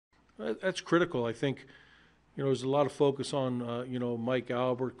That's critical. I think, there's a lot of focus on, Mike,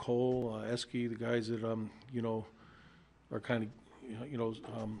 Albert, Cole, Esky, the guys that, are kind of,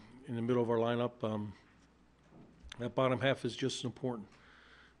 in the middle of our lineup. That bottom half is just as important,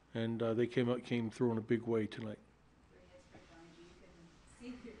 and they came through in a big way tonight. You can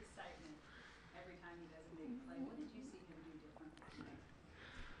see the excitement every time he does a big play. What did you see him do different tonight?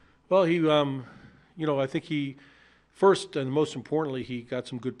 Well, I think he, first and most importantly, he got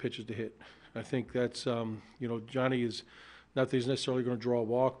some good pitches to hit. I think that's, Johnny is, not that he's necessarily going to draw a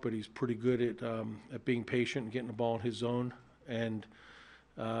walk, but he's pretty good at being patient and getting the ball in his zone. And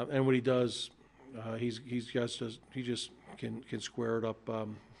when he does, he just can square it up,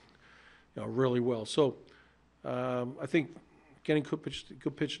 really well. So I think getting good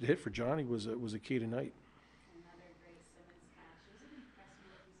pitch to hit for Johnny was a key tonight. Another great Simmons catch. Does it impress you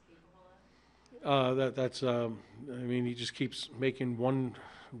what he's capable of? He just keeps making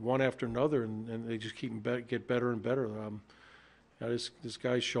one after another, and they just get better and better. This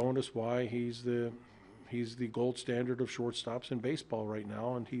guy's showing us why he's the gold standard of shortstops in baseball right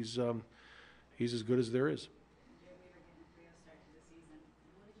now, and he's as good as there is. We were getting a 3-0 start to the season.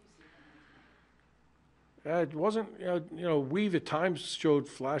 What did you see from him tonight? It wasn't, Weave at times showed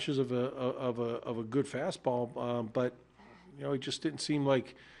flashes of a good fastball, but he just didn't seem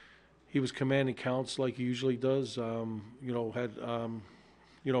like he was commanding counts like he usually does.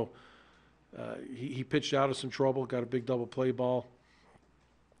 He pitched out of some trouble, got a big double play ball.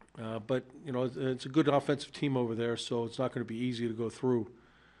 But it's a good offensive team over there, so it's not going to be easy to go through.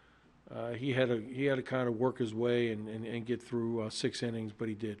 He had to kind of work his way and get through 6 innings, but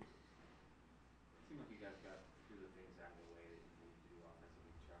he did. It seemed like you guys got through the things out of the way that you need to do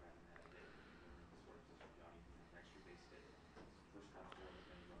offensively. Trout having that hit, and sort of just Johnny an extra base hit. First time scoring as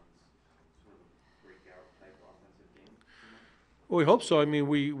many runs, sort of a breakout type offensive game. Well, we hope so.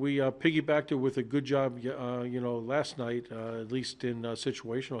 We piggybacked it with a good job, last night, at least in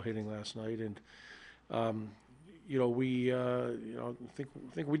situational hitting last night, and I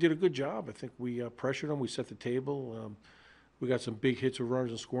think we did a good job. I think we pressured them. We set the table. We got some big hits of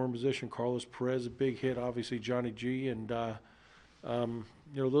runners in scoring position. Carlos Perez, a big hit. Obviously, Johnny G. And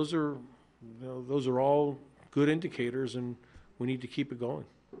those are all good indicators, and we need to keep it going.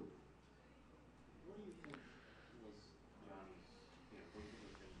 What do you think was Johnny's, what do you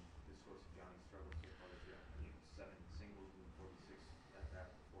think has been the source of Johnny's struggle so far this year? 7 singles and 46 at bat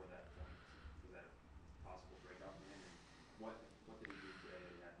before that point. Was that a possible breakout for him? And what did he do today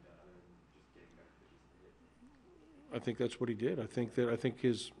that he hadn't done other than just getting better pitches to hit? I think that's what he did. I think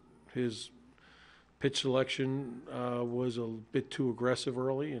his pitch selection was a bit too aggressive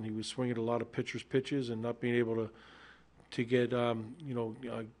early, and he was swinging a lot of pitchers' pitches and not being able to get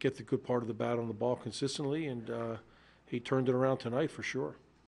get the good part of the bat on the ball consistently. And he turned it around tonight for sure.